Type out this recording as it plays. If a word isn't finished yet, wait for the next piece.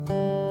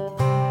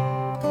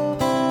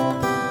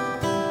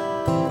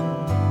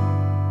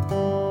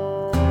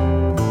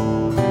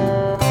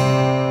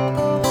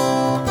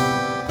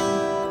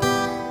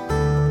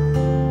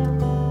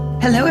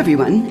Hello,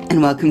 everyone, and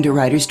welcome to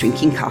Writers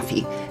Drinking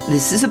Coffee.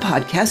 This is a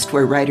podcast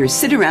where writers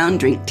sit around,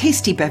 drink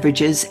tasty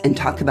beverages, and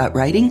talk about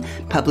writing,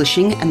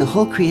 publishing, and the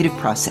whole creative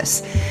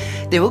process.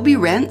 There will be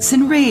rants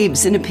and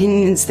raves and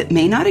opinions that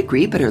may not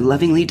agree but are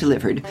lovingly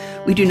delivered.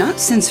 We do not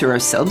censor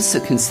ourselves, so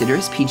consider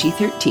us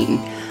PG-13.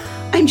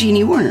 I'm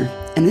Jeannie Warner,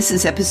 and this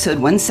is episode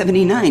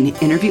 179,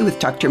 interview with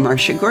Dr.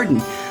 Marsha Gordon.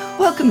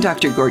 Welcome,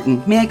 Dr.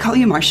 Gordon. May I call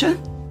you Marsha?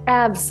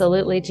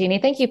 Absolutely, Jeannie.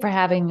 Thank you for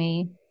having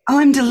me. Oh,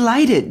 I'm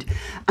delighted.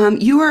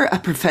 You are a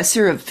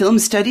professor of film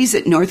studies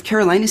at North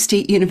Carolina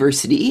State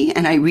University,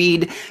 and I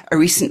read a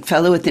recent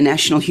fellow at the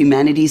National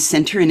Humanities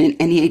Center and an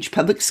NEH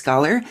Public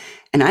Scholar.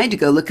 And I had to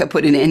go look up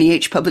what an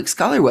NEH Public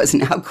Scholar was.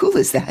 And how cool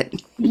is that?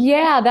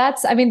 Yeah,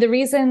 the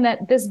reason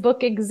that this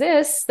book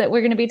exists that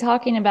we're going to be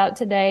talking about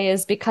today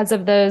is because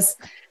of those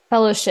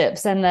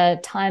fellowships and the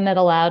time it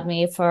allowed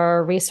me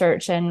for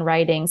research and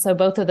writing. So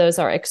both of those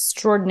are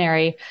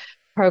extraordinary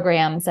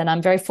programs. And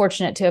I'm very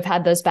fortunate to have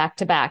had those back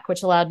to back,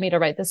 which allowed me to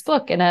write this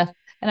book in a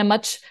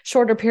much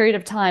shorter period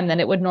of time than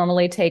it would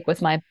normally take with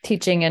my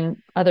teaching and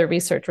other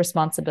research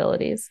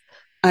responsibilities.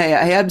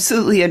 I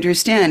absolutely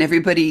understand.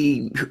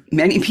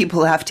 Many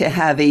people have to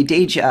have a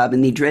day job,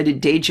 and the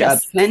dreaded day job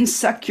can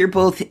suck your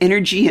both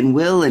energy and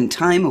will and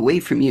time away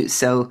from you.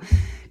 So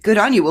good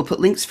on you. We'll put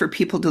links for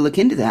people to look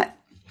into that.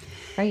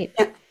 Right.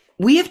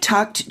 We have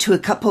talked to a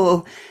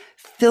couple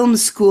film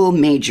school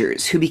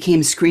majors who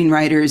became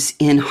screenwriters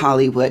in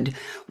Hollywood.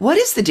 What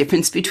is the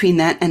difference between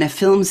that and a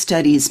film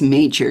studies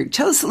major?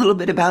 Tell us a little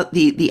bit about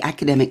the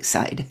academic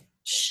side.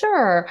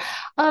 Sure.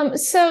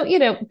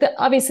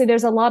 Obviously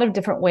there's a lot of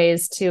different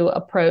ways to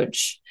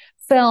approach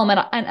film. And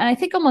I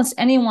think almost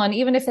anyone,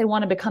 even if they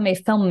want to become a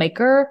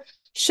filmmaker,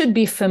 should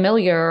be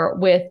familiar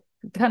with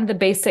kind of the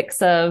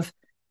basics of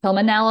film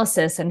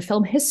analysis and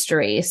film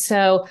history.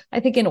 So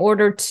I think in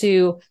order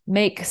to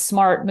make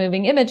smart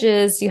moving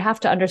images, you have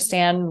to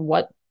understand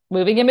what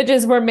moving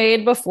images were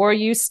made before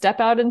you step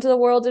out into the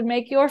world and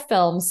make your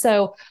film.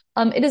 So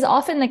it is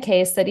often the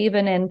case that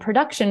even in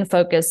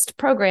production-focused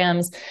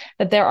programs,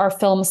 that there are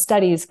film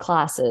studies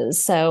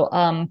classes.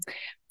 So,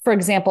 for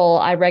example,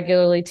 I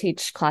regularly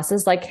teach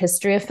classes like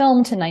History of Film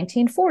to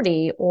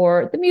 1940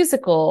 or the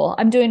musical.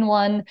 I'm doing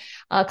one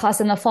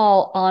class in the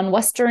fall on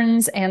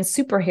Westerns and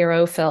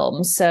superhero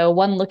films. So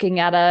one looking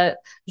at a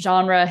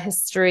genre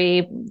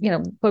history,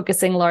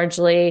 focusing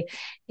largely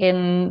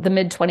in the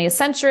mid 20th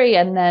century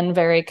and then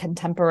very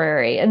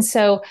contemporary. And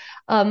so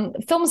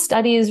film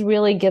studies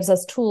really gives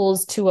us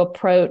tools to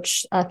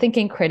approach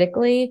thinking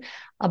critically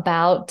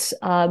about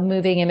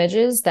moving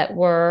images that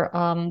were,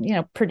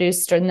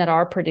 produced and that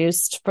are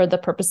produced for the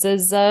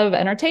purposes of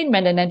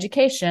entertainment and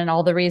education and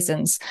all the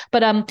reasons.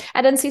 But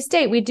at NC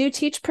State, we do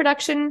teach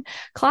production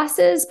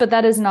classes, but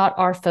that is not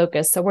our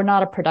focus. So we're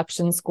not a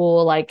production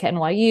school like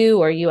NYU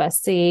or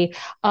USC.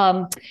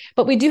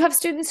 But we do have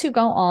students who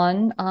go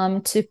on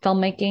to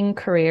filmmaking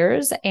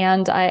careers.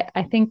 And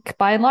I think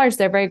by and large,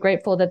 they're very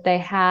grateful that they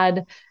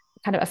had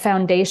kind of a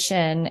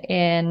foundation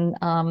in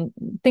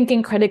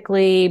thinking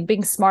critically,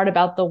 being smart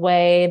about the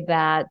way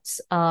that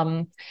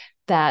a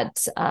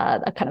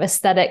kind of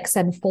aesthetics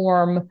and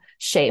form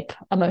shape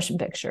a motion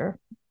picture.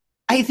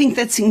 I think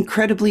that's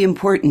incredibly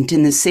important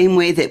in the same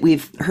way that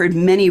we've heard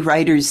many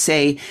writers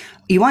say,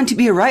 you want to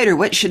be a writer,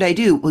 what should I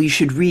do? Well, you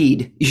should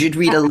read. You should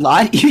read a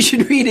lot. You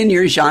should read in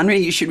your genre.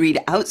 You should read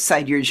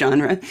outside your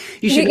genre.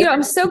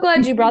 I'm so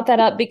glad you brought that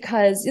up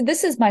because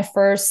this is my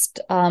first,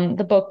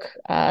 the book,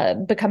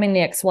 Becoming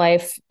the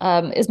Ex-Wife,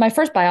 is my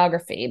first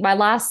biography. My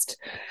last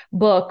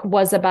book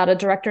was about a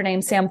director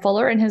named Sam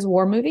Fuller and his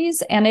war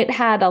movies, and it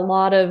had a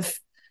lot of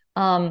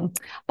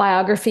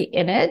biography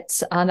in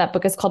it. That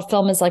book is called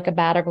Film is Like a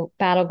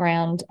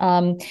Battleground.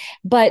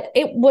 But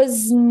it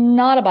was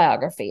not a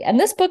biography. And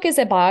this book is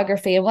a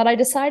biography. And what I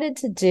decided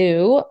to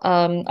do,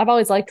 I've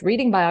always liked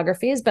reading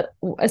biographies, but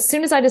as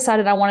soon as I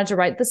decided I wanted to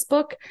write this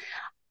book,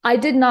 I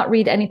did not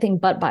read anything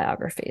but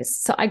biographies.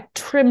 So I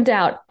trimmed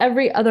out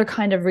every other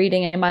kind of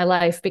reading in my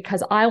life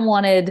because I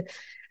wanted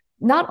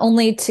not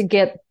only to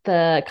get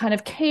the kind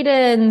of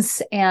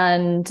cadence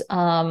and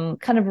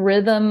kind of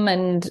rhythm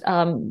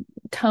and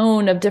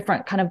tone of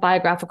different kind of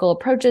biographical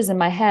approaches in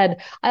my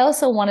head, I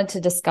also wanted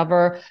to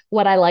discover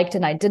what I liked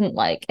and I didn't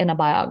like in a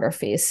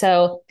biography.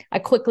 So I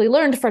quickly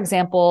learned, for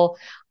example,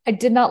 I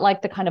did not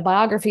like the kind of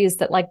biographies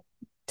that, like,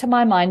 to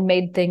my mind,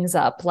 made things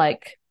up.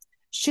 Like,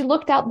 she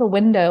looked out the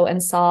window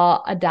and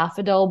saw a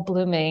daffodil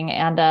blooming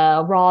and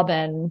a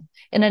robin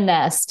in a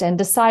nest and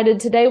decided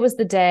today was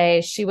the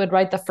day she would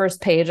write the first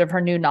page of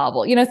her new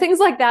novel. Things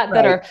like that, right,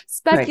 that are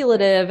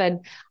speculative. Right. And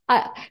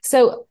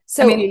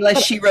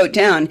unless she wrote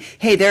down,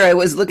 hey, there I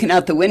was looking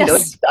out the window,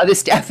 yes, and saw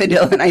this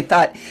daffodil, and I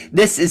thought,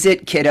 this is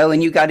it, kiddo,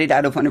 and you got it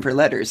out of one of her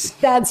letters.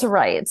 That's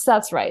right.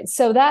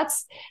 So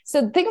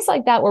things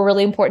like that were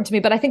really important to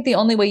me. But I think the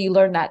only way you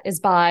learn that is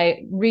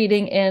by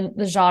reading in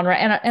the genre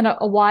and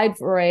a wide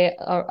array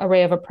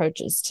of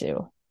approaches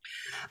too.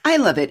 I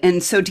love it.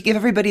 And so to give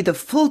everybody the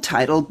full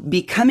title,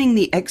 Becoming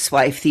the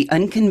Ex-Wife, The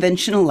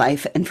Unconventional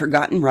Life and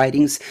Forgotten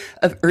Writings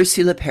of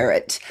Ursula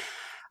Perrett.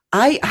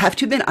 I have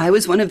to admit, I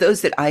was one of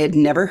those that I had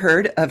never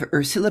heard of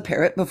Ursula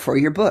Parrott before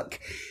your book.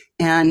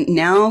 And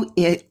now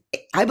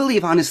I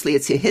believe honestly,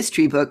 it's a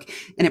history book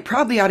and it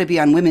probably ought to be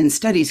on women's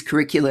studies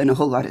curricula in a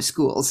whole lot of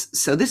schools.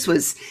 So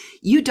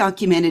you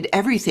documented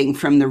everything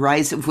from the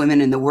rise of women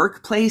in the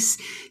workplace,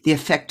 the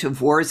effect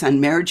of wars on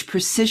marriage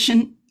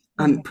perception,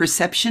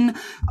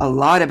 a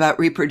lot about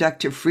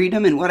reproductive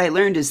freedom. And what I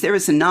learned is there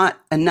is not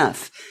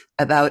enough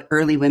about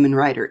early women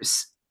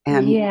writers.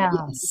 And Yeah.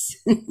 yes.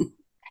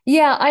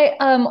 Yeah, I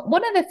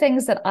one of the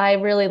things that I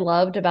really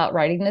loved about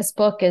writing this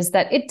book is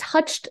that it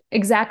touched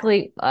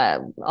exactly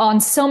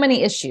on so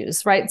many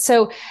issues, right?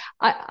 So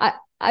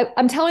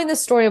I'm telling the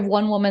story of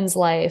one woman's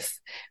life,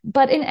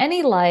 but in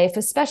any life,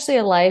 especially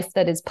a life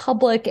that is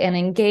public and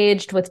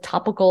engaged with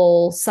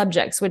topical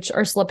subjects, which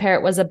Ursula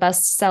Parrott was a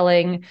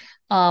best-selling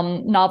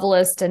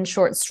novelist and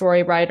short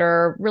story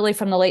writer, really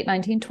from the late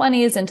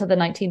 1920s into the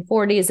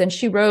 1940s, and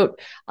she wrote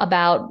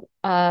about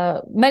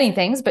many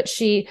things, but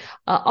she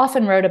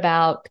often wrote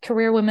about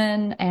career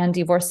women and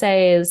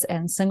divorcees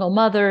and single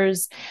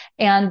mothers.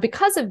 And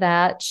because of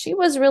that, she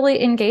was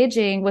really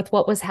engaging with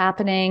what was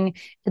happening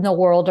in the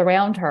world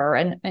around her.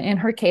 And in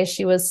her case,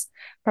 she was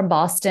from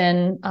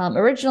Boston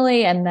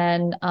originally, and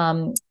then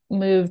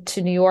moved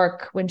to New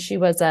York when she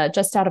was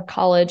just out of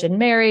college and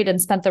married, and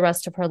spent the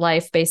rest of her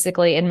life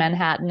basically in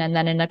Manhattan and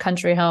then in a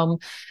country home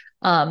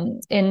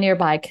in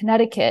nearby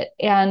Connecticut.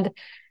 And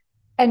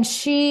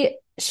she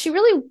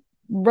really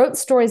wrote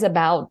stories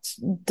about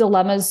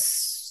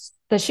dilemmas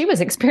that she was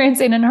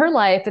experiencing in her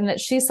life and that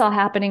she saw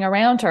happening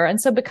around her.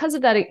 And so because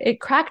of that, it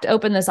cracked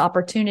open this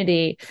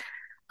opportunity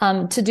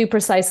to do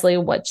precisely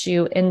what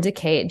you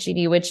indicate,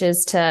 Jeannie, which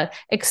is to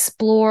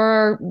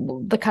explore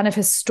the kind of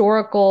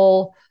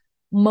historical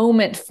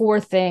moment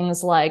for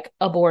things like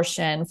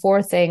abortion,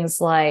 for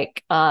things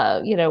like,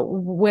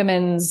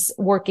 women's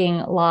working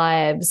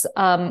lives,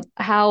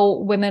 how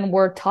women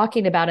were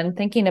talking about and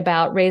thinking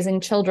about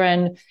raising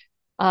children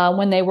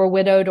when they were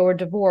widowed or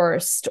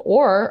divorced,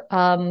 or,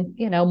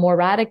 more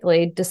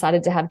radically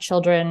decided to have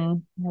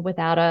children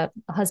without a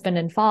husband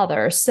and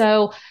father.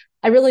 So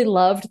I really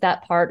loved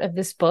that part of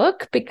this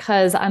book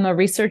because I'm a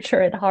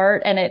researcher at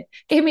heart, and it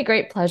gave me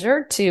great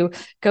pleasure to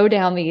go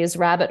down these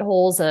rabbit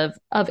holes of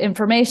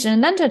information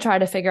and then to try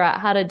to figure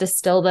out how to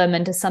distill them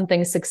into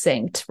something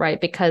succinct, right?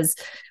 Because,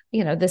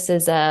 this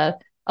is a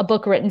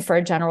book written for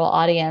a general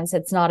audience.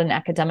 It's not an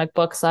academic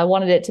book. So I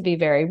wanted it to be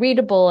very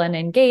readable and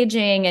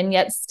engaging, and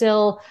yet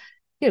still,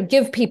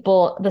 give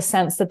people the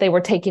sense that they were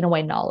taking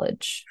away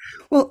knowledge.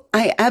 Well,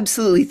 I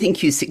absolutely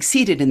think you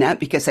succeeded in that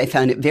because I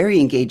found it very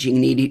engaging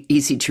and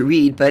easy to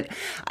read. But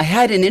I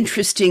had an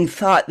interesting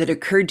thought that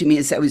occurred to me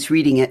as I was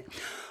reading it.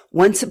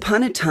 Once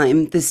upon a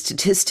time, the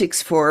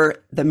statistics for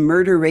the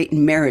murder rate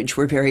in marriage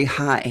were very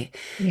high,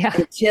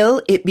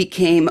 until it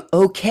became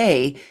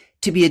okay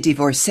to be a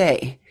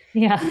divorcee.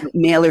 Yeah.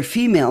 Male or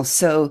female.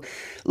 So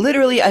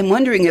literally, I'm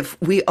wondering if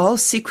we all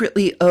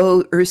secretly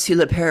owe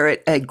Ursula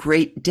Parrott a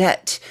great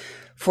debt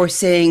for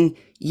saying,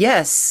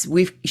 yes,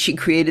 she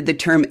created the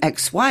term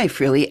ex-wife,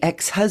 really,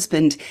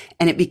 ex-husband,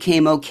 and it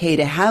became okay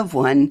to have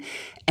one.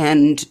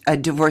 And a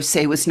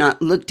divorcee was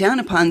not looked down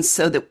upon,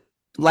 so that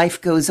life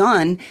goes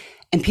on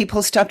and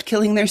people stopped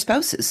killing their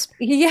spouses.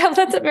 Yeah,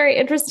 that's a very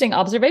interesting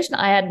observation.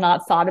 I had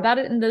not thought about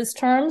it in those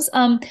terms.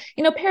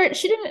 Parrott,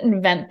 she didn't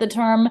invent the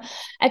term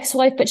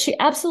ex-wife, but she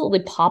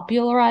absolutely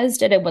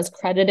popularized it and was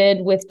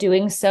credited with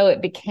doing so.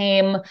 It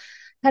became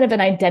kind of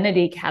an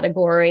identity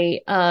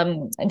category.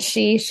 And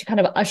she kind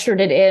of ushered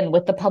it in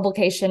with the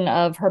publication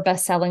of her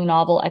best-selling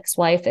novel,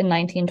 Ex-Wife, in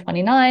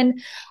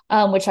 1929,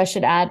 which I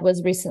should add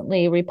was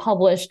recently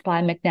republished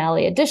by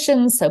McNally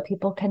Editions. So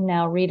people can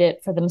now read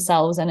it for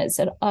themselves. And it's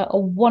a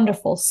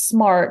wonderful,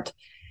 smart,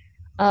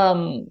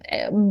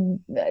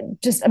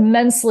 just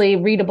immensely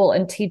readable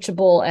and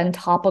teachable and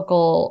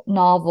topical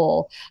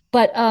novel.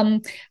 But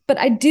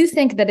I do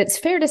think that it's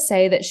fair to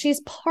say that she's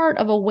part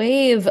of a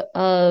wave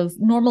of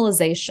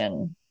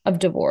normalization of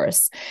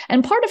divorce.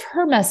 And part of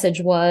her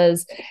message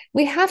was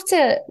we have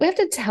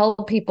to tell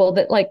people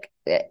that, like,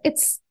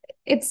 it's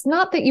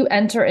not that you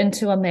enter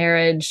into a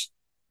marriage,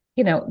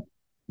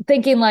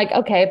 thinking like,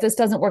 okay, if this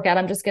doesn't work out,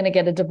 I'm just going to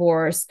get a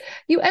divorce.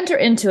 You enter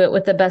into it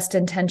with the best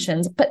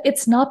intentions, but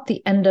it's not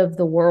the end of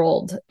the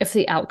world if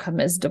the outcome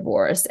is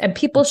divorce. And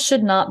people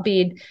should not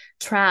be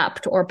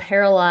trapped or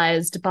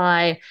paralyzed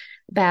by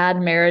bad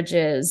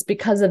marriages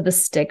because of the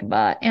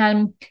stigma.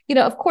 And,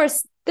 of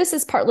course, this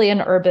is partly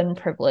an urban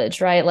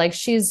privilege, right? Like,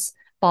 she's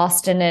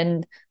Boston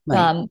and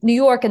New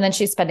York, and then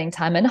she's spending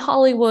time in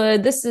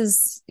Hollywood. This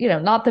is,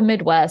 not the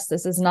Midwest.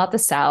 This is not the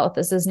South.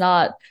 This is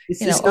not,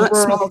 not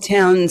small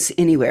towns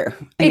anywhere.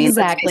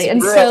 Exactly.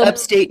 And so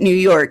upstate New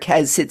York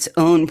has its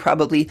own,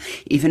 probably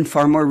even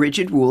far more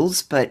rigid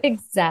rules, but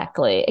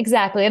exactly.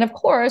 And of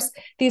course,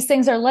 these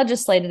things are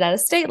legislated at a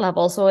state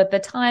level. So at the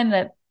time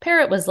that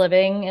Parrott was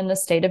living in the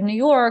state of New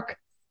York,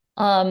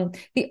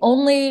 the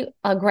only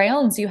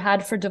grounds you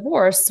had for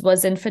divorce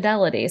was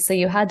infidelity. So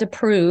you had to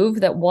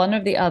prove that one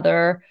or the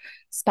other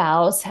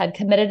spouse had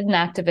committed an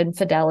act of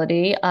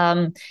infidelity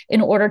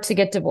in order to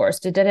get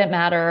divorced. It didn't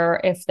matter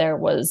if there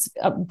was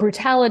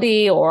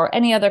brutality or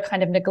any other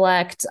kind of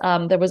neglect.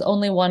 There was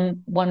only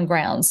one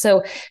ground.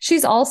 So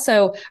she's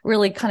also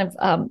really kind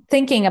of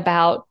thinking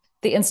about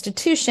the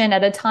institution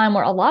at a time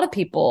where a lot of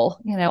people,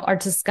 are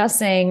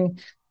discussing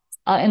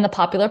in the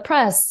popular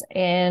press,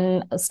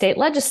 in state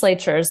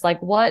legislatures,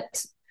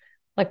 what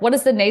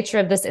is the nature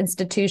of this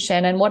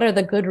institution and what are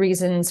the good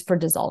reasons for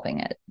dissolving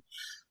it?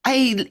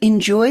 I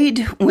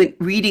enjoyed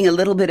reading a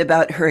little bit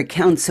about her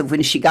accounts of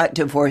when she got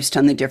divorced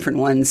on the different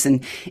ones,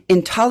 and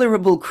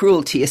intolerable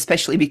cruelty,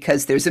 especially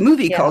because there's a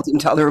movie called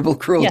Intolerable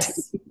Cruelty.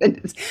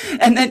 Yes.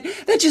 And then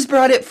that just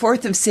brought it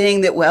forth of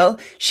saying that, well,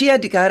 she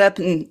had to get up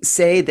and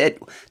say that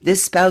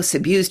this spouse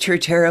abused her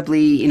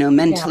terribly,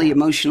 mentally,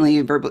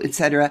 emotionally, verbally,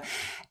 etc.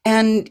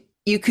 And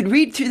you could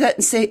read through that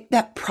and say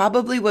that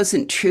probably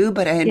wasn't true,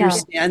 but I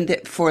understand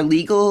that for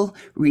legal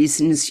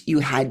reasons, you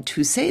had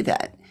to say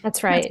that.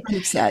 That's right. That's kind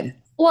of sad.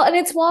 Well, and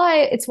it's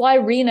why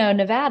Reno,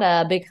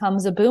 Nevada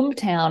becomes a boom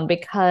town,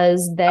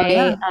 because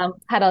they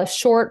had a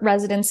short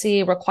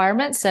residency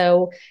requirement.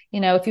 So,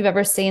 if you've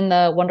ever seen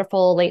the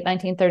wonderful late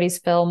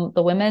 1930s film,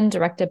 The Women,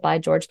 directed by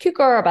George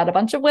Cukor, about a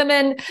bunch of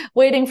women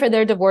waiting for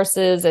their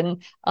divorces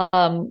and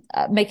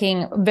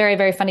making very,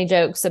 very funny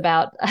jokes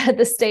about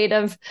the state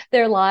of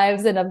their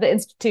lives and of the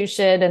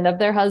institution and of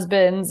their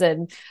husbands.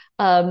 And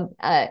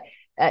but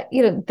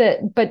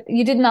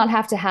you did not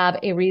have to have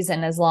a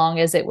reason as long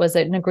as it was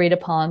an agreed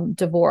upon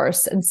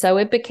divorce. And so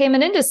it became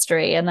an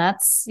industry. And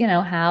that's,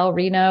 how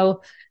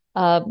Reno,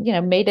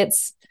 made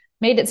its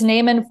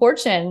name and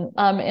fortune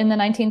in the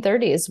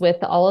 1930s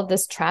with all of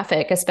this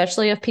traffic,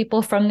 especially of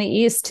people from the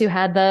East who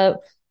had the,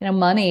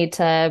 money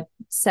to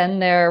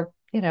send their,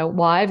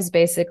 wives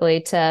basically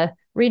to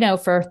Reno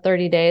for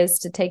 30 days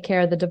to take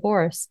care of the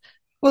divorce.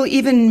 Well,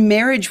 even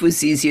marriage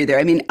was easier there.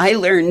 I mean, I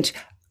learned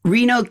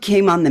Reno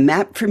came on the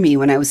map for me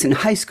when I was in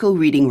high school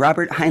reading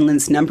Robert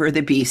Heinlein's Number of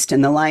the Beast.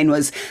 And the line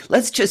was,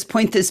 let's just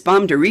point this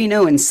bomb to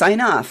Reno and sign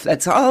off.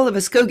 That's all of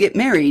us go get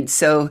married.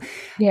 So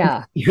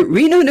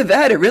Reno,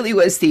 Nevada really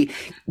was the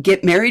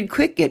get married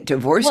quick, get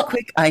divorced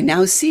quick. I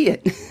now see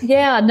it.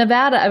 Yeah,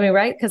 Nevada. I mean,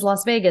 right? Because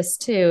Las Vegas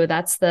too.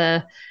 That's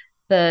the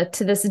to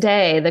this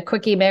day, the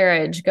quickie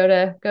marriage, go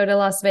to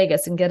Las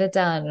Vegas and get it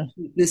done.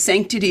 The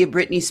sanctity of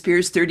Britney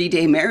Spears'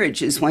 30-day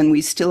marriage is one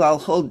we still all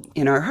hold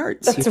in our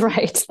hearts. That's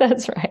right.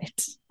 That's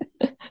right.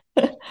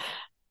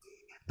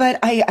 But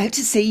I have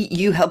to say,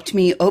 you helped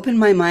me open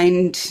my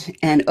mind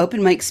and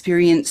open my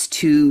experience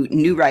to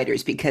new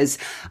writers, because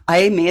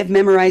I may have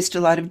memorized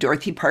a lot of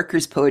Dorothy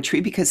Parker's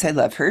poetry because I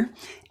love her.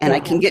 And I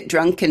can get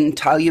drunk and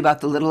tell you about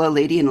the little old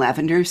lady in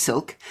lavender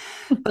silk.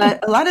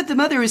 But a lot of the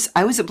others,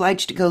 I was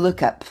obliged to go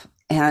look up.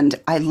 And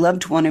I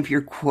loved one of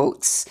your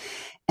quotes.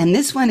 And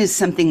this one is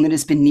something that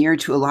has been near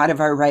to a lot of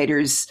our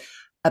writers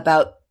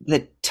about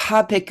the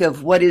topic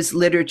of what is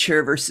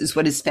literature versus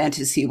what is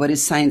fantasy, what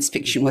is science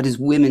fiction, what is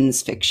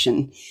women's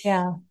fiction.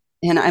 Yeah.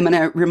 And I'm going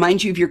to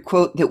remind you of your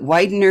quote that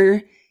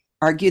Widener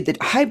argued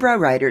that highbrow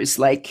writers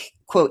like,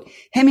 quote,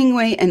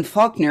 Hemingway and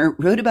Faulkner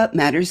wrote about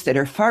matters that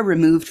are far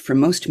removed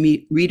from most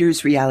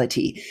readers'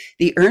 reality.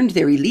 They earned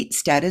their elite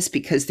status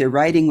because their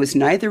writing was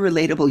neither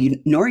relatable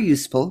nor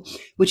useful,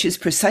 which is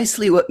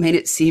precisely what made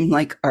it seem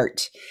like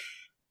art.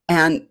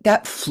 And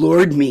that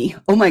floored me.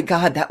 Oh my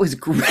God, that was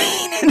great.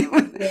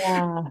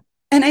 Yeah.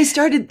 And I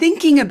started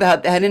thinking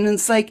about that, and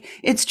it's like,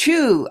 it's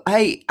true.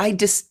 I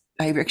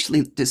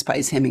actually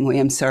despise Hemingway.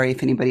 I'm sorry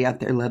if anybody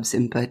out there loves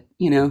him, but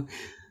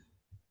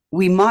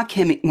we mock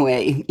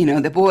Hemingway,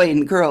 the boy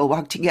and girl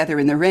walked together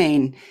in the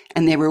rain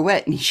and they were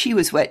wet and she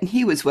was wet and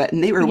he was wet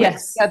and they were wet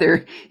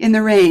together in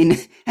the rain.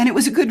 And it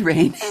was a good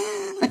rain.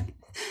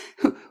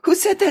 Who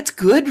said that's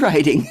good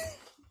writing?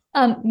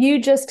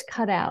 You just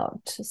cut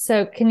out.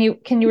 So can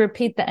you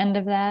repeat the end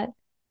of that?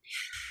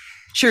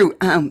 Sure.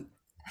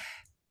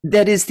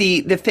 That is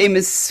the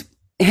famous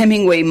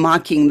Hemingway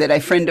mocking that a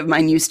friend of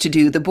mine used to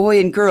do. The boy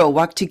and girl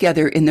walked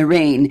together in the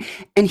rain,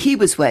 and he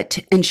was wet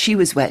and she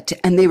was wet,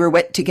 and they were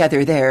wet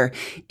together there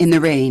in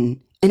the rain.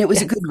 And it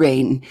was a good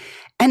rain.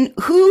 And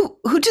who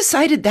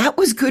decided that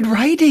was good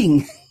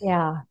writing?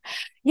 Yeah.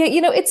 Yeah.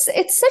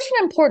 It's such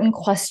an important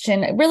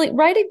question, really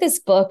writing this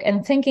book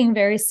and thinking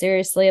very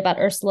seriously about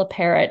Ursula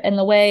Parrott and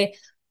the way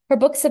her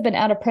books have been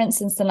out of print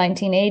since the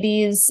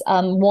 1980s.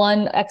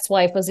 One,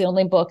 Ex-Wife, was the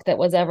only book that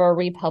was ever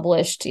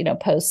republished,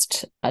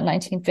 post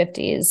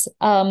 1950s.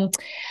 And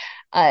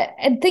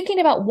thinking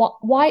about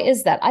why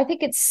is that? I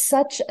think it's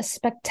such a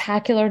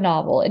spectacular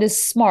novel. It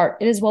is smart.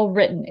 It is well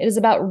written. It is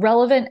about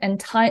relevant and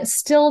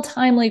still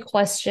timely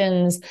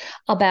questions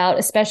about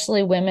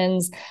especially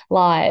women's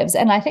lives.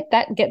 And I think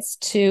that gets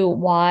to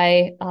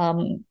why,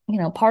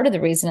 part of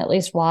the reason, at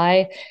least,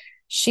 why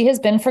she has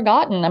been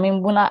forgotten. I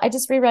mean, when I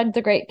just reread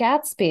The Great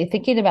Gatsby,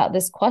 thinking about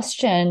this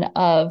question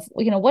of,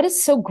 what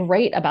is so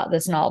great about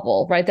this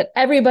novel, right? That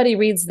everybody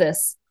reads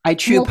this. I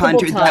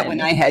pondered that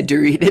when I had to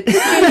read it.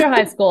 Junior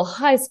high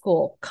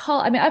school,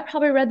 I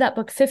probably read that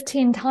book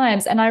 15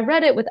 times, and I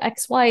read it with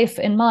Ex-Wife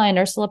in mind,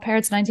 Ursula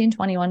Parrott's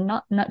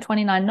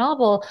 1929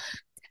 novel.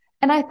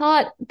 And I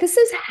thought, this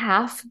is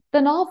half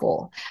the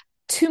novel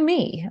to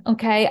me.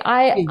 Okay.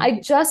 I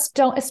just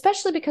don't,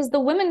 especially because the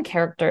women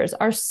characters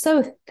are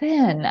so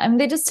thin. I mean,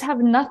 they just have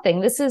nothing.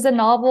 This is a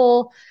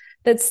novel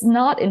that's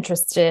not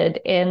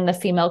interested in the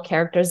female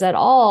characters at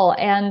all.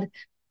 And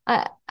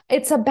uh,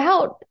 it's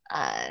about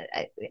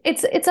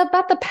it's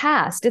about the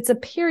past. It's a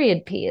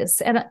period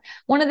piece. And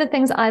one of the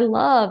things I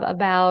love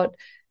about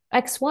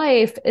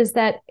Ex-Wife is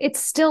that it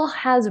still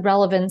has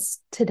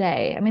relevance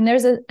today. I mean,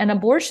 there's an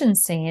abortion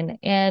scene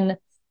in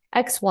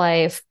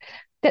Ex-Wife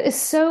that is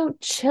so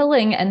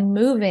chilling and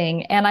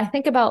moving. And I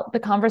think about the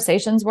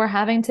conversations we're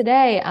having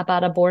today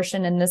about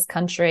abortion in this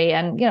country.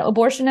 And,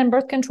 abortion and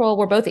birth control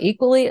were both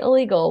equally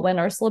illegal when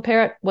Ursula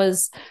Perrett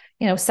was,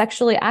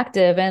 sexually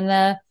active in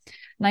the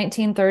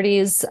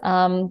 1930s,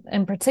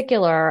 in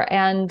particular.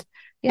 And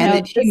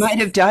that she might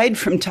have died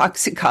from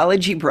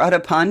toxicology brought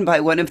upon by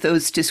one of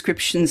those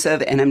descriptions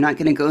of, and I'm not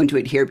going to go into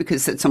it here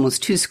because that's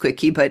almost too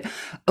squicky, but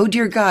oh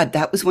dear God,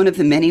 that was one of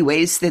the many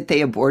ways that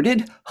they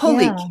aborted.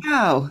 Holy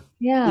cow.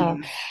 Yeah.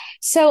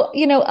 So,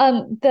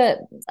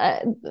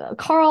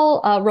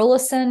 Carl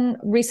Rollison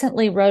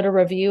recently wrote a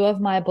review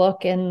of my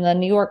book in the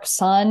New York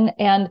Sun,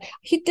 and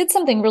he did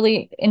something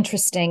really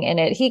interesting in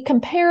it. He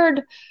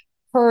compared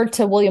her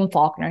to William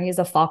Faulkner. He's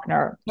a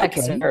Faulkner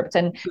expert,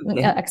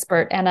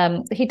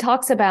 and he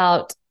talks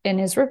about in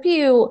his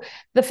review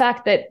the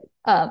fact that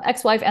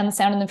Ex-Wife and The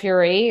Sound and the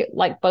Fury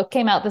both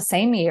came out the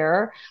same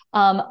year.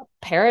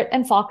 Perrett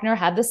and Faulkner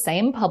had the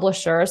same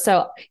publisher,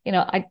 so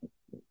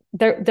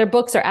their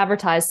books are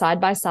advertised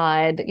side by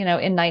side, in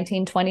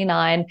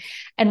 1929.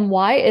 And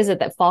why is it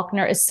that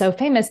Faulkner is so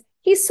famous?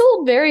 He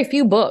sold very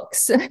few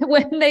books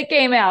when they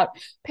came out.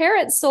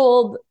 Perrett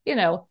sold,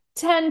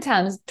 10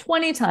 times,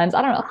 20 times,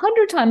 I don't know,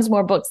 100 times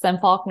more books than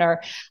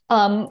Faulkner,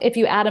 if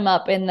you add them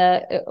up in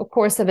the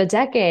course of a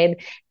decade.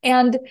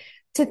 And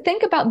to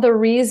think about the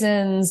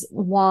reasons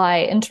why,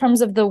 in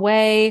terms of the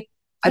way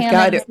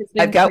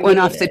I've got one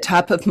off the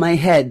top of my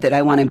head that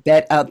I want to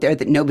bet out there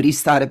that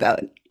nobody's thought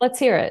about. Let's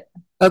hear it.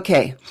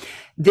 Okay.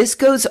 This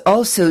goes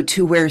also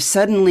to where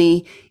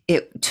suddenly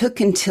it took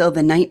until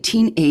the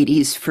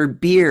 1980s for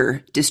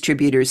beer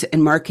distributors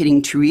and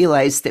marketing to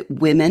realize that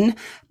women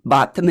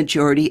bought the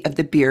majority of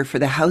the beer for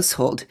the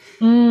household.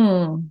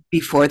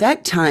 Before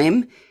that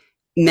time,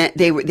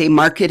 they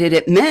marketed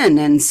it men.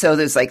 And so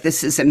there's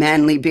this is a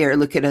manly beer.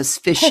 Look at us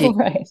fishing,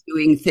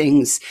 doing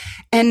things.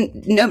 And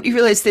nobody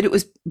realized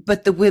that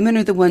but the women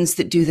are the ones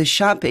that do the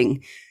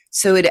shopping.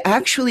 So it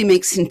actually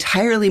makes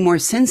entirely more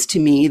sense to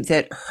me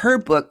that her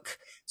book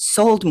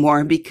sold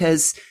more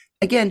because,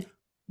 again,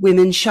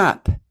 women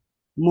shop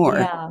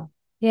more.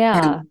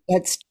 Yeah. And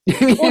that's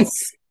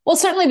well,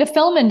 certainly the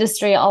film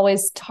industry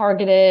always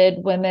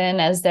targeted women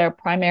as their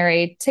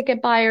primary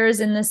ticket buyers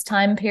in this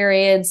time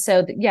period.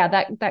 So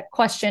that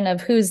question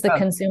of who's the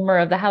consumer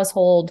of the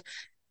household,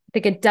 I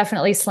think it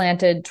definitely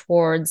slanted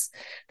towards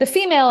the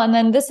female. And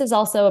then this is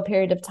also a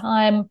period of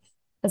time,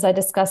 as I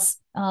discuss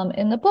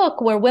in the book,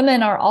 where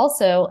women are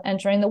also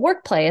entering the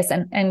workplace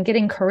and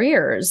getting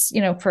careers,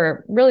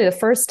 for really the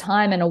first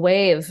time in a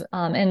wave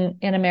in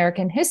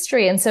American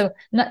history. And so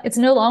it's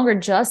no longer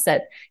just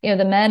that,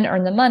 the men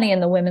earn the money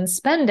and the women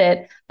spend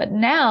it, but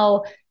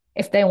now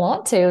if they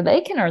want to,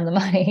 they can earn the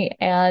money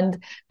and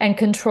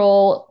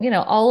control,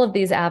 all of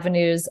these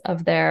avenues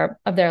of their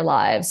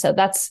lives. So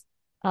that's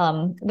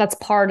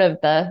part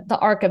of the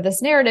arc of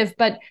this narrative.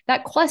 But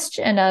that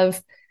question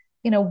of,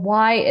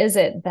 why is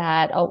it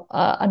that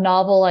a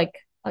novel like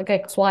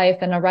Ex-Wife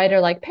and a writer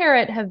like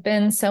Perrett have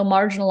been so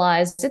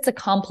marginalized? It's a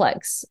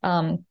complex.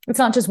 It's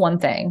not just one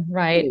thing,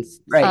 right?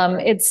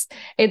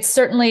 It's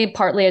certainly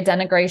partly a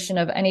denigration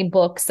of any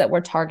books that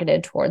were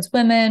targeted towards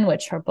women,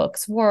 which her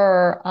books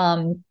were.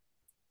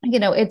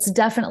 It's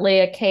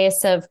definitely a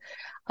case of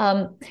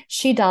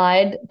she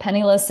died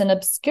penniless and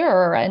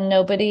obscure, and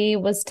nobody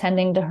was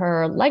tending to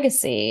her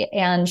legacy.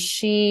 And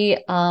she,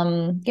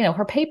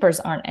 her papers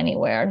aren't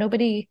anywhere.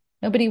 Nobody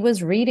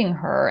was reading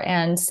her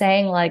and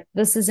saying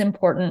this is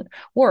important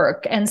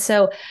work. And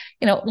so,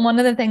 one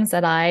of the things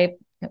that I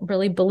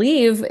really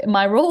believe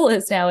my role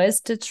is now is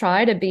to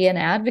try to be an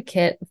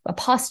advocate, a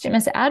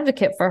posthumous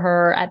advocate for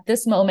her at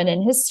this moment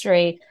in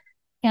history,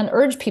 and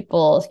urge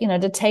people,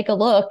 to take a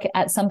look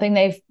at something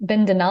they've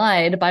been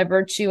denied by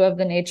virtue of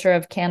the nature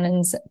of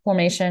canon's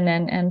formation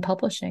and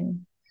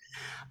publishing.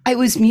 I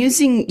was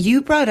musing,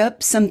 you brought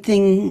up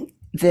something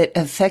that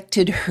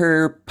affected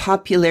her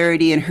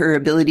popularity and her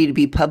ability to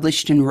be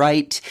published and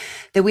write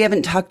that we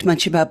haven't talked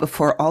much about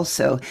before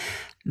also,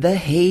 the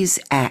Hayes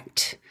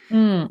Act.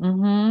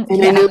 And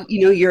I know,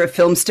 you're a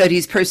film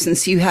studies person,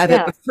 so you have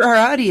it, but for our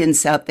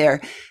audience out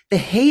there, the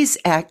Hayes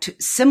Act,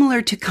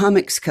 similar to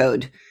Comics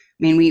Code.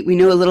 I mean, we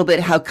know a little bit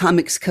how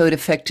Comics Code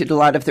affected a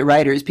lot of the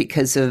writers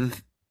because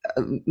of,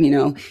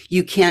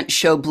 you can't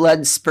show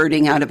blood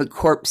spurting out of a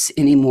corpse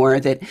anymore,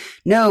 that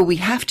no, we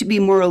have to be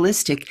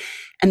moralistic.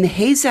 And the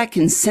Hayes Act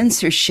and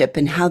censorship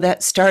and how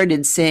that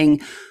started saying,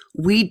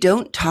 we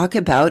don't talk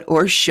about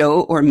or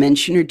show or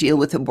mention or deal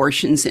with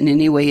abortions in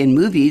any way in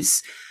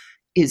movies.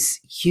 is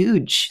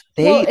huge.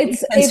 Well, They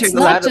it's censored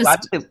not a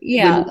lot just, of the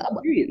yeah.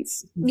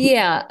 women's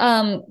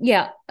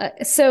experience.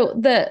 So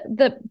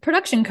the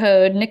production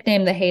code,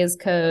 nicknamed the Hays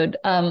Code,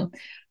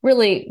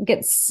 really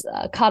gets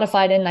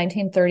codified in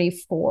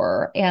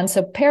 1934. And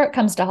so Parrott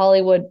comes to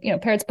Hollywood.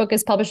 Parrott's book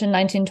is published in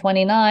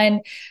 1929.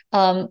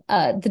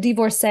 The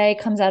Divorcee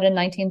comes out in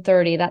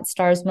 1930. That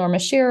stars Norma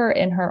Shearer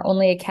in her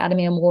only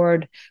Academy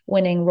Award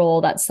winning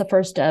role. That's the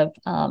first of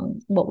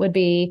what would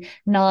be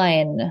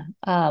nine,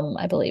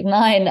 I believe,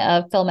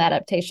 film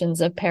adaptations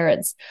of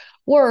Parrott's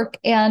work.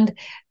 And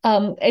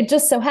it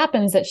just so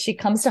happens that she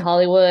comes to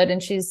Hollywood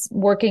and she's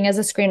working as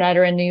a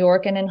screenwriter in New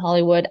York and in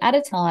Hollywood at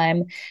a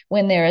time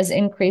when there is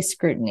increased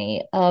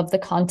scrutiny of the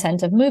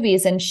content of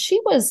movies. And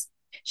she was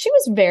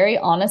very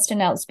honest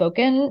and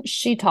outspoken.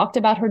 She talked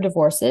about her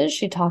divorces.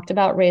 She talked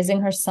about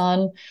raising her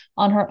son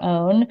on her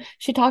own.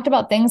 She talked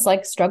about things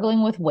like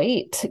struggling with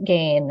weight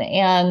gain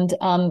and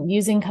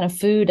using kind of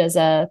food as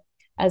a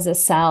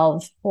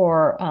salve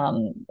for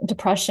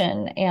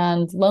depression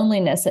and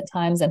loneliness at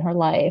times in her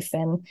life,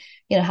 and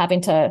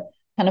having to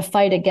kind of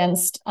fight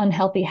against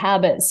unhealthy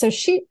habits. So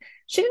she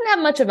didn't have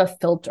much of a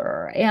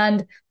filter,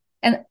 and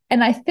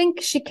I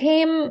think she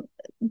came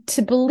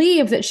to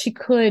believe that she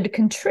could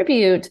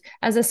contribute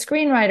as a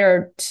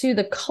screenwriter to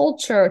the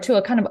culture, to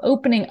a kind of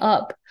opening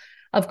up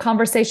of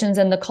conversations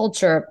in the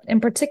culture, in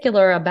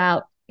particular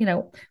about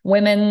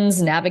women's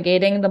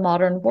navigating the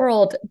modern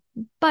world.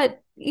 But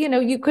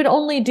you could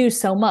only do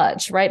so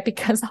much, right?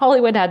 Because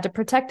Hollywood had to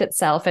protect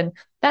itself. And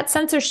that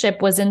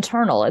censorship was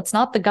internal. It's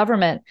not the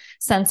government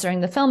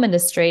censoring the film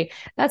industry.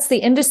 That's the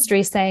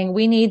industry saying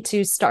we need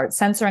to start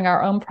censoring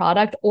our own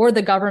product, or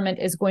the government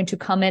is going to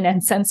come in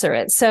and censor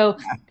it. So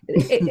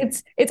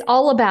it's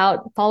all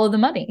about follow the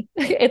money.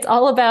 It's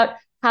all about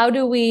how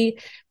do we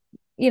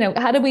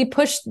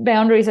push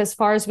boundaries as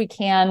far as we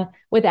can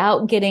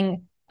without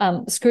getting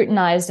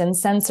scrutinized and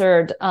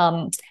censored.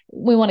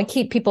 We want to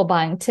keep people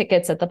buying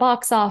tickets at the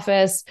box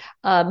office.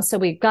 So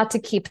we've got to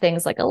keep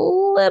things like a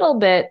little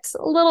bit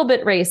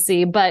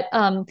racy, but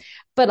a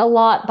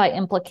lot by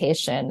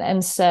implication.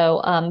 And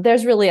so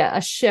there's really a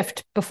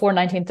shift before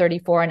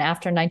 1934 and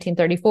after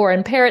 1934.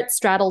 And Parrott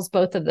straddles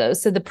both of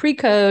those. So the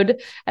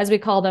pre-code, as we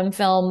call them,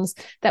 films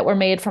that were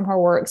made from her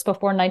works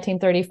before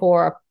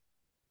 1934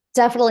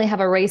 definitely have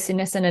a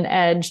raciness and an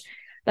edge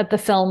that the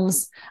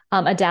films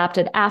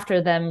adapted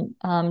after them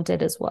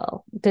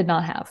did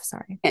not have,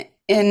 sorry.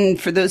 And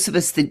for those of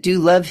us that do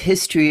love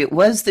history, it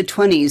was the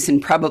 20s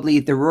and probably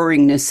the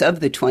roaringness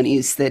of the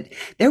 20s that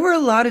there were a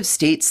lot of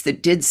states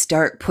that did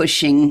start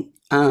pushing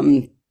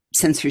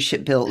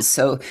censorship bills.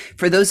 So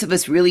for those of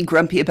us really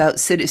grumpy about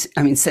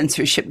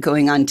censorship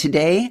going on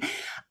today,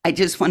 I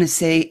just want to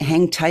say,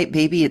 hang tight,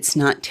 baby. It's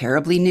not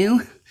terribly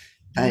new.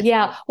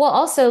 Yeah. Well,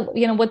 also,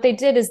 what they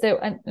did is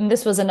and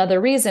this was another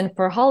reason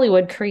for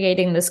Hollywood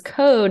creating this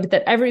code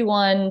that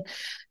everyone,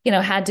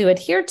 had to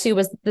adhere to,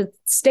 was the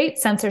state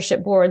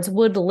censorship boards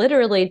would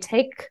literally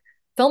take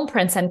film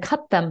prints and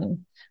cut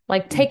them,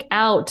 like take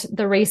out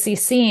the racy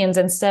scenes.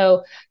 And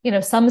so,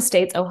 some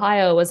states,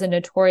 Ohio was a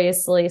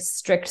notoriously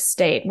strict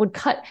state, would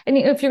cut. And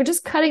if you're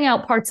just cutting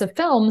out parts of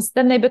films,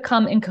 then they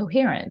become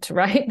incoherent,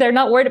 right? They're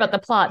not worried about the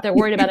plot. They're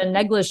worried about a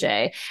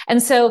negligee. And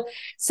so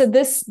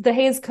the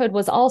Hays Code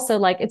was also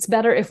like, it's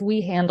better if we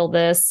handle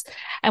this.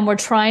 And we're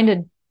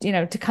trying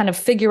to, to kind of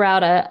figure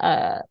out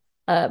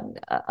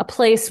a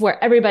place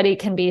where everybody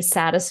can be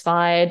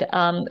satisfied.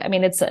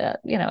 It's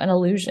an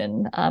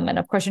illusion. And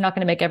of course, you're not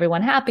going to make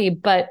everyone happy,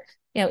 but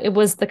it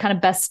was the kind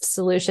of best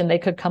solution they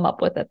could come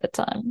up with at the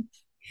time.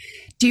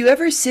 Do you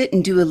ever sit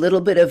and do a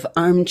little bit of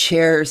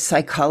armchair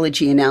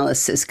psychology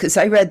analysis? Because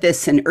I read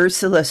this and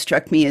Ursula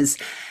struck me as,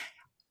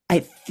 I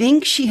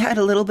think she had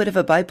a little bit of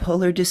a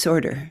bipolar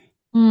disorder.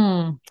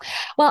 Well,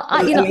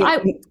 I would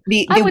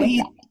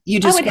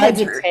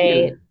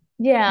hesitate.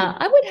 Yeah,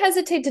 I would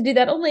hesitate to do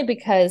that only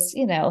because,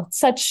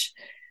 such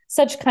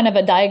kind of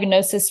a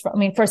diagnosis.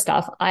 First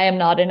off, I am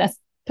not in a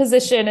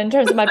position in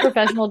terms of my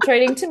professional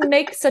training to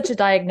make such a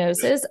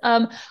diagnosis.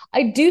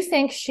 I do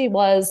think she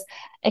was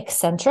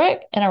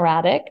eccentric and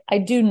erratic. I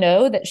do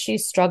know that she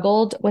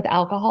struggled with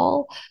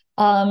alcohol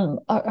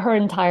her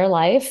entire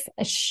life.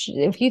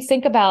 If you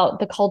think about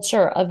the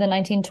culture of the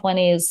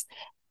 1920s,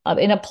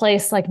 in a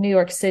place like New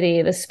York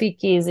City, the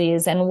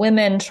speakeasies, and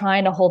women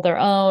trying to hold their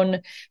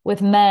own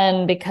with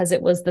men because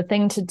it was the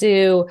thing to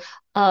do.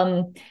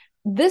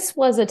 This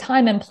was a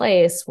time and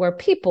place where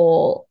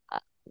people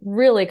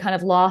really kind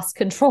of lost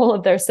control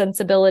of their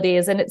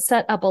sensibilities. And it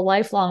set up a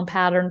lifelong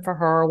pattern for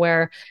her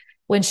where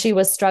when she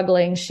was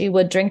struggling, she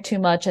would drink too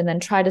much and then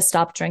try to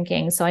stop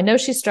drinking. So I know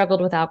she struggled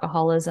with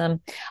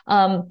alcoholism.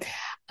 I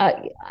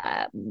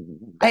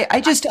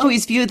just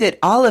always view that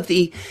all of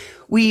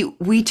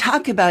we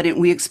talk about it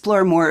and we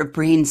explore more of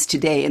brains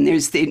today. And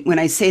when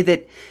I say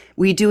that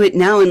we do it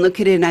now and look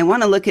at it, and I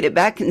want to look at it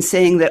back and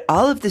saying that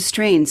all of the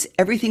strains,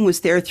 everything was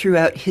there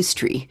throughout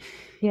history.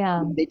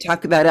 Yeah. They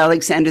talk about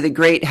Alexander the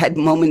Great had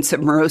moments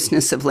of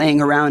moroseness, of laying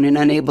around and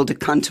unable to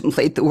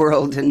contemplate the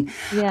world. And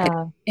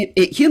yeah,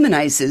 it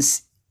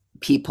humanizes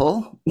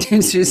people to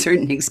a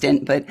certain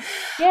extent, but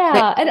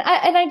Yeah,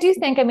 and I do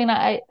think, I mean,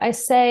 I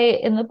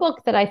say in the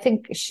book that I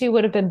think she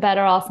would have been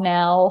better off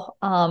now.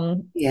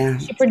 yeah,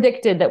 She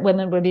predicted that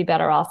women would be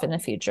better off in the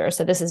future.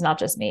 So this is not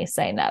just me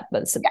saying that,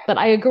 but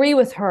I agree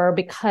with her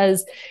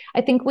because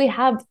I think we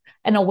have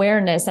an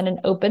awareness and an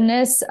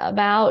openness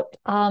about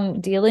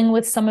dealing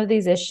with some of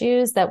these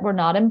issues that were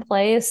not in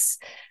place.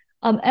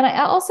 And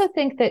I also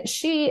think that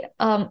she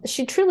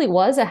truly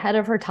was ahead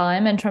of her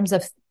time in terms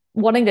of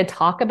wanting to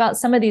talk about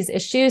some of these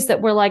issues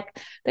that were like,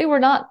 they were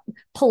not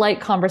polite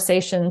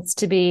conversations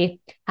to be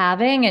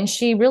having. And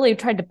she really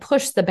tried to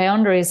push the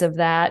boundaries of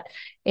that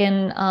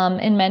in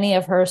many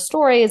of her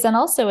stories and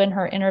also in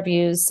her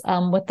interviews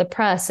with the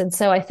press. And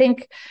so I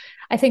think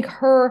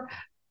her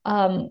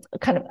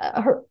kind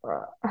of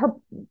her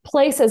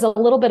place as a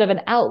little bit of an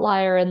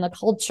outlier in the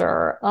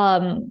culture,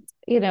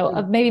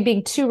 of maybe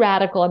being too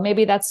radical. And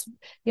maybe that's,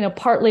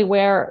 partly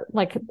where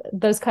like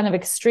those kind of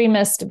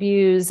extremist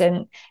views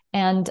and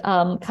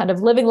kind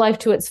of living life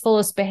to its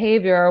fullest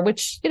behavior,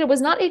 which,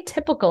 was not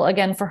atypical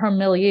again for her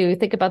milieu.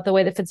 Think about the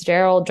way that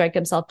Fitzgerald drank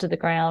himself to the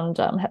ground,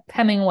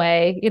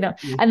 Hemingway,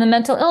 and the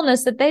mental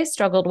illness that they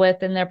struggled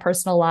with in their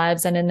personal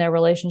lives and in their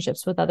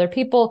relationships with other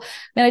people.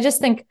 I mean, I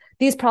just think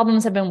these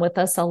problems have been with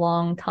us a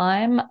long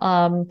time.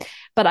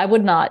 But I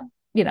would not,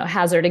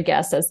 hazard a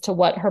guess as to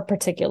what her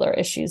particular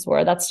issues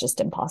were. That's just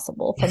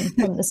impossible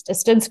from this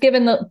distance,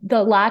 given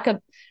the lack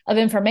of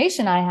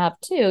information I have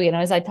too.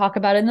 As I talk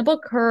about in the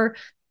book,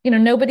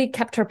 nobody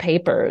kept her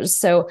papers.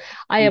 So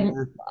I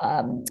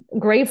am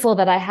grateful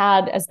that I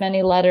had as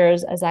many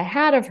letters as I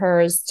had of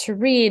hers to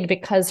read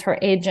because her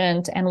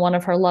agent and one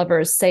of her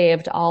lovers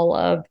saved all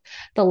of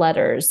the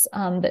letters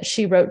that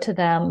she wrote to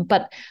them.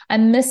 But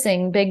I'm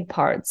missing big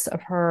parts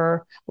of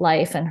her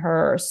life and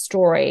her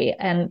story.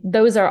 And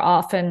those are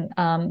often,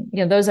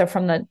 those are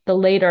from the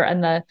later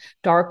and the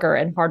darker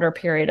and harder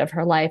period of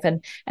her life.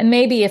 And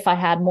maybe if I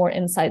had more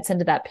insights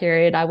into that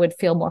period, I would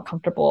feel more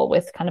comfortable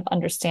with kind of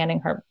understanding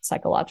her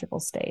psychological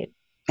state.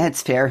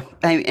 that's fair.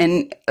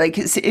 And like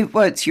it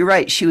was, you're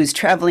right. She was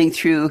traveling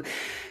through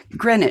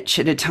Greenwich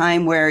at a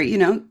time where,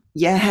 you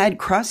had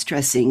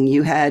cross-dressing,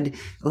 you had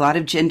a lot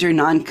of gender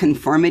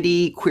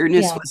nonconformity,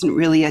 queerness wasn't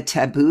really a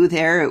taboo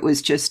there. It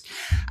was just,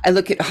 I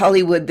look at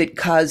Hollywood that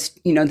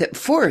caused, that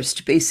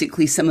forced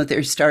basically some of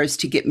their stars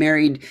to get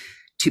married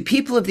to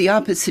people of the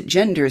opposite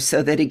gender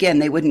so that, again,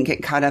 they wouldn't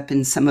get caught up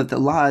in some of the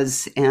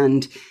laws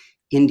and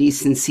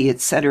indecency,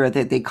 et cetera,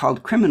 that they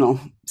called criminal.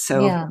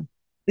 So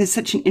it's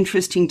such an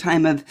interesting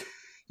time of,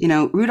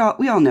 Rudolph,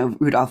 we all know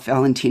Rudolph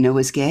Valentino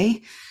was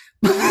gay.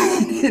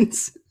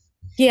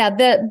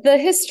 The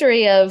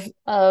history of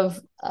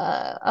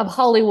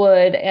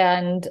Hollywood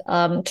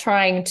and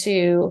trying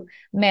to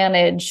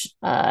manage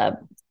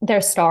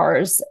their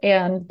stars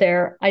and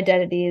their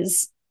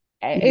identities.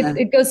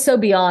 It goes so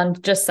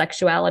beyond just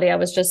sexuality. I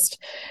was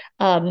just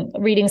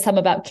reading some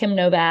about Kim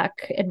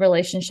Novak in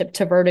relationship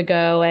to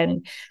Vertigo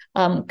and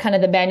kind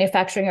of the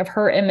manufacturing of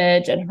her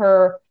image and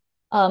her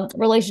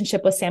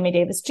relationship with Sammy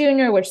Davis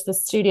Jr., which the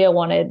studio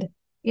wanted,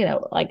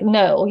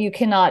 no, you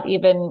cannot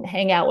even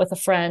hang out with a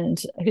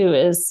friend who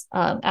is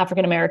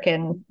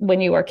African-American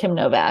when you are Kim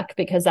Novak,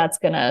 because that's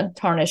going to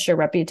tarnish your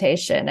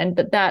reputation.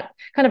 But that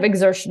kind of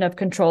exertion of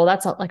control,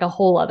 that's like a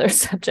whole other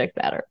subject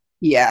matter.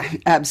 Yeah,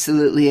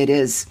 absolutely it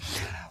is.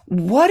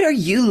 What are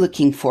you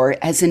looking for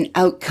as an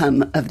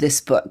outcome of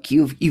this book?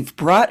 You've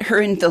brought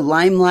her into the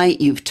limelight.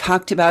 You've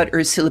talked about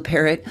Ursula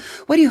Parrott.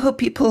 What do you hope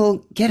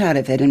people get out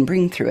of it and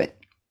bring through it?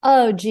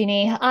 Oh,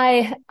 Jeannie,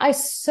 I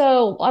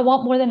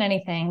want more than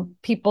anything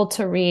people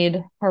to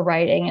read her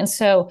writing. And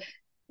so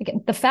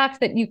again, the fact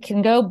that you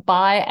can go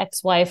buy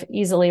Ex-Wife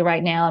easily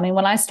right now. I mean,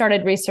 when I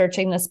started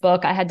researching this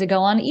book, I had to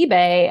go on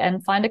eBay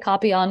and find a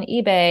copy on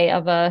eBay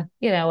of a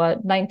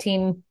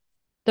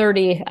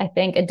 1930, I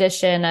think,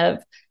 edition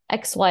of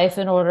Ex-Wife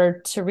in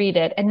order to read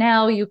it. And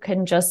now you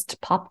can just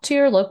pop to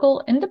your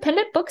local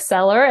independent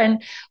bookseller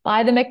and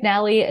buy the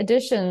McNally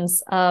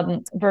Editions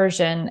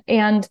version.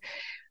 And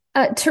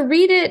to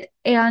read it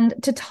and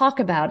to talk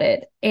about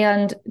it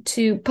and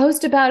to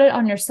post about it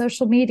on your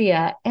social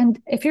media.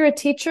 And if you're a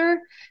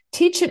teacher,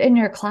 teach it in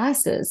your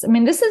classes. I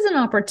mean, this is an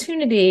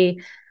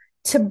opportunity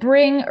to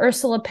bring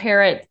Ursula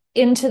Parrott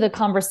into the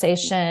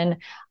conversation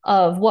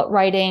of what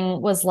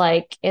writing was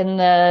like in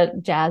the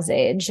Jazz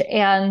Age,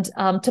 and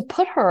to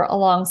put her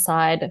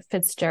alongside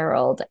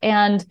Fitzgerald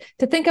and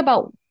to think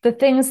about the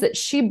things that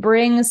she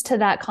brings to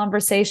that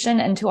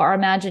conversation and to our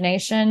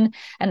imagination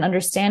and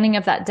understanding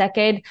of that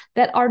decade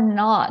that are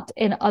not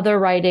in other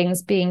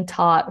writings being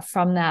taught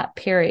from that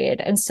period.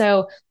 And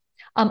so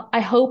I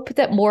hope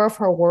that more of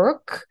her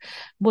work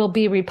will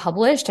be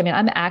republished. I mean,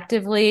 I'm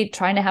actively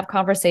trying to have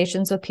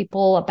conversations with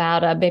people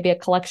about maybe a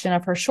collection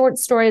of her short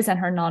stories and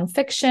her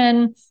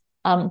nonfiction.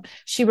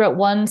 She wrote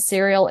one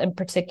serial in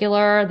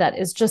particular that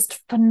is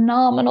just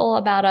phenomenal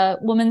about a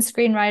woman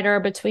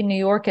screenwriter between New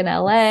York and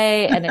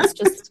LA. And it's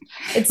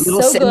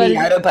little so good.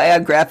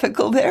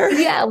 Semi-autobiographical there.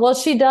 Yeah, well,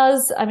 she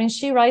does. I mean,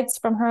 she writes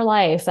from her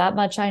life, that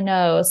much I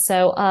know.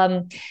 So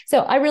I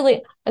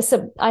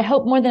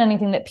hope more than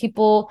anything that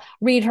people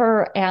read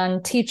her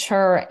and teach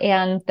her,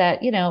 and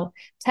that,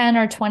 10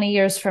 or 20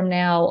 years from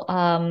now,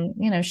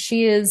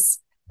 she is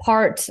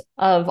part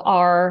of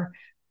our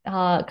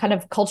kind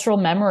of cultural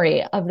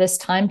memory of this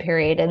time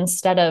period,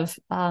 instead of,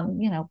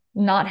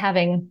 not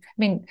having,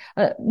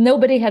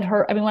 nobody had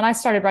heard. I mean, when I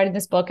started writing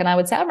this book and I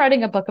would say, I'm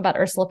writing a book about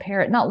Ursula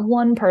Parrott, not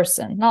one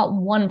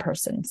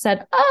person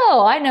said,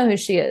 oh, I know who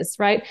she is.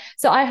 Right.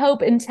 So I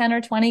hope in 10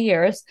 or 20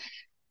 years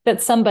that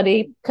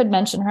somebody could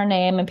mention her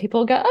name and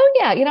people go, oh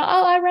yeah,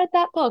 I read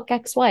that book,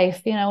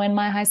 Ex-Wife, in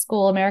my high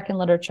school American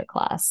literature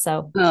class.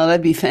 So, oh,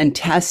 that'd be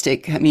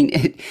fantastic. I mean,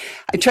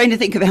 I'm trying to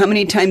think of how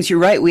many times you're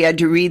right. We had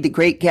to read The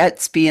Great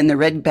Gatsby and The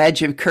Red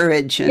Badge of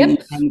Courage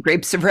and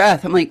Grapes of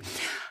Wrath. I'm like,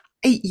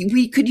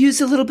 we could use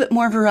a little bit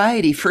more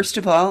variety. First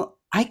of all,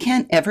 I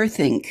can't ever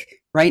think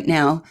right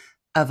now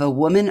of a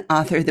woman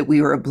author that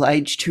we were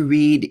obliged to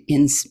read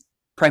in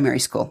primary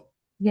school.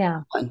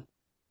 Yeah.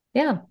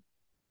 Yeah.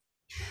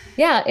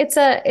 Yeah, it's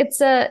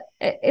a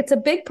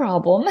big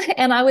problem,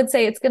 and I would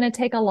say it's going to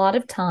take a lot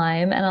of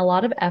time and a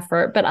lot of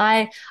effort. But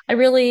I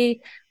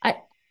think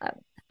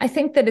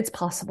that it's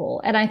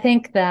possible, and I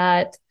think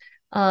that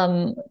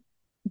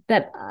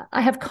that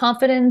I have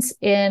confidence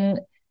in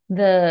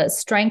the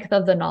strength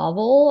of the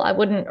novel. I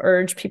wouldn't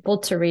urge people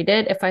to read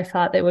it if I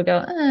thought they would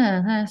go,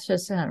 that's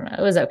just, I don't know,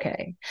 it was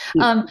okay.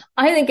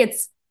 I think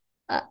it's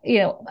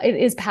it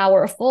is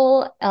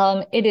powerful.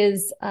 It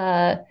is.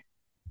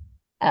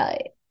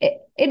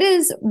 It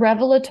is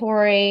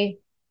revelatory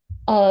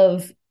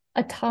of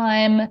a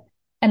time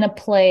and a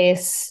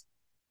place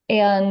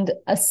and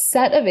a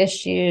set of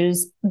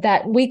issues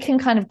that we can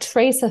kind of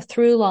trace a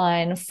through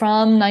line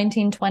from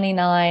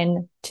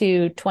 1929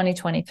 to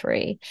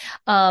 2023,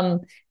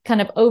 kind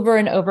of over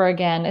and over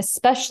again,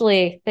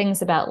 especially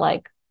things about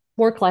like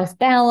work-life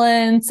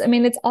balance. I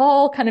mean, it's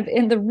all kind of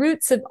in the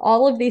roots of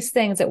all of these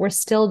things that we're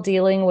still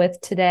dealing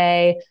with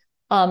today,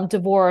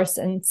 divorce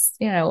and,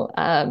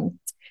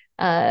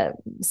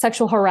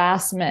 sexual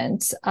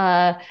harassment,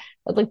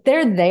 like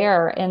they're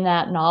there in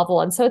that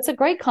novel. And so it's a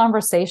great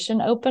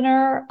conversation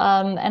opener.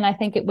 And I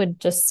think it would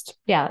just,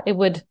 it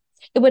would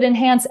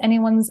enhance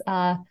anyone's,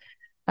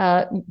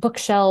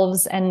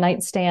 bookshelves and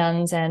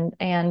nightstands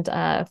and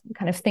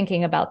kind of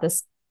thinking about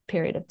this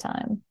period of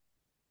time.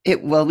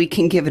 Well, we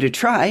can give it a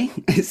try.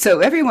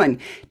 So everyone,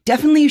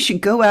 definitely you should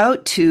go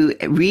out to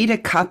read a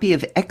copy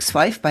of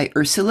Ex-Wife by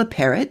Ursula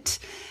Parrott.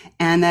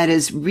 And that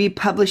is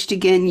republished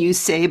again, you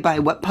say, by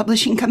what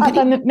publishing company?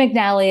 By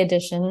McNally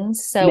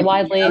Editions. So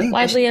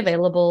widely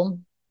available.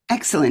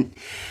 Excellent.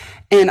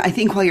 And I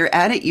think while you're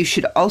at it, you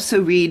should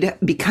also read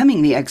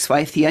Becoming the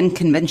Ex-Wife, The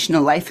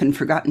Unconventional Life and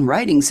Forgotten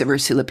Writings of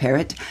Ursula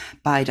Parrott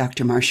by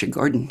Dr. Marsha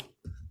Gordon.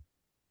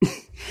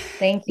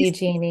 Thank you,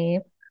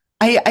 Jeannie.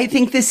 I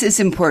think this is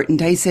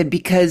important. I said,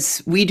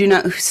 because we do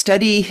not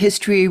study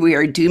history, we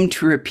are doomed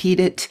to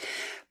repeat it.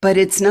 But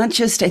it's not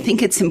just, I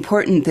think it's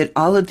important that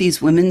all of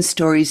these women's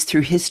stories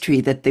through history,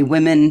 that the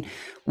women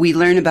we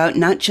learn about,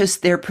 not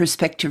just their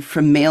perspective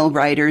from male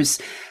writers,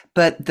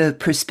 but the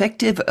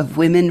perspective of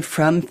women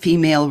from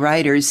female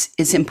writers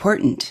is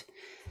important.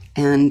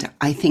 And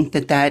I think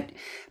that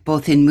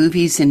both in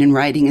movies and in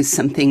writing is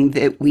something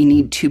that we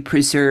need to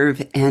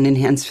preserve and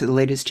enhance for the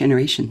latest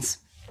generations.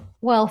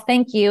 Well,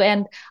 thank you.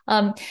 And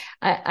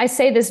I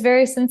say this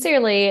very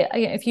sincerely.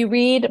 If you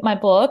read my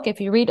book,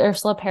 if you read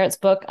Ursula Parrott's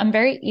book, I'm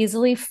very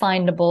easily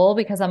findable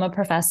because I'm a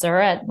professor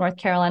at North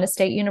Carolina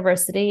State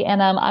University.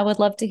 And I would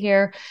love to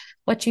hear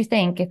what you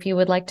think if you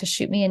would like to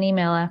shoot me an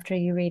email after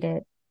you read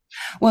it.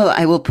 Well,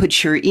 I will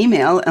put your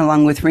email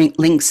along with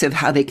links of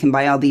how they can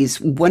buy all these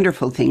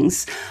wonderful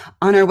things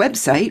on our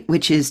website,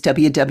 which is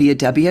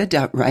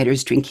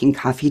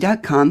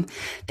www.writersdrinkingcoffee.com.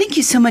 Thank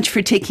you so much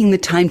for taking the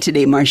time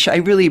today, Marsha. I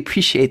really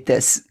appreciate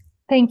this.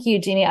 Thank you,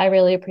 Jeannie. I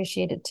really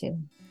appreciate it too.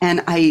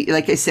 And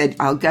like I said,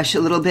 I'll gush a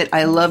little bit.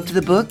 I loved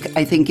the book.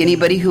 I think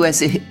anybody who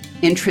has an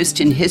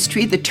interest in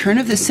history, the turn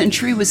of the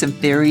century was a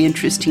very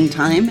interesting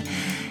time.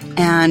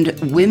 And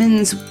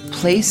women's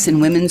place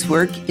and women's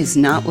work is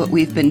not what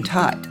we've been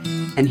taught.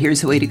 And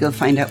here's a way to go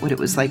find out what it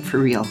was like for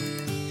real.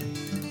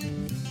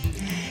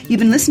 You've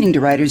been listening to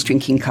Writers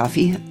Drinking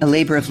Coffee, a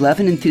labor of love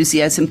and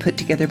enthusiasm put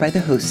together by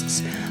the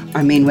hosts.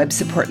 Our main web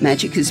support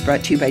magic is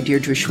brought to you by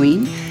Deirdre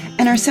Schween,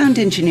 and our sound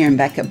engineer and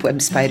backup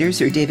web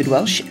spiders are David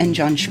Welsh and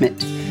John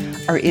Schmidt.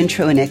 Our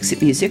intro and exit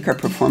music are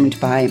performed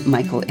by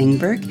Michael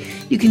Engberg.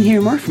 You can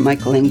hear more from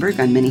Michael Engberg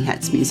on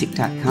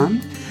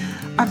manyhatsmusic.com.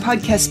 Our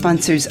podcast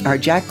sponsors are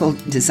Jackal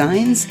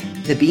Designs,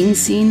 The Bean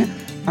Scene,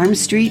 Arm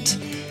Street,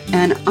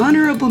 and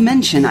honorable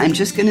mention, I'm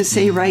just going to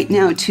say right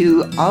now,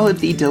 to all of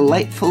the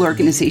delightful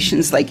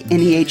organizations like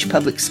NEH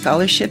Public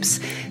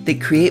Scholarships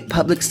that create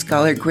public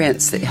scholar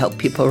grants that help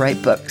people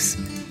write books.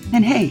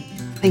 And hey,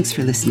 thanks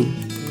for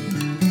listening.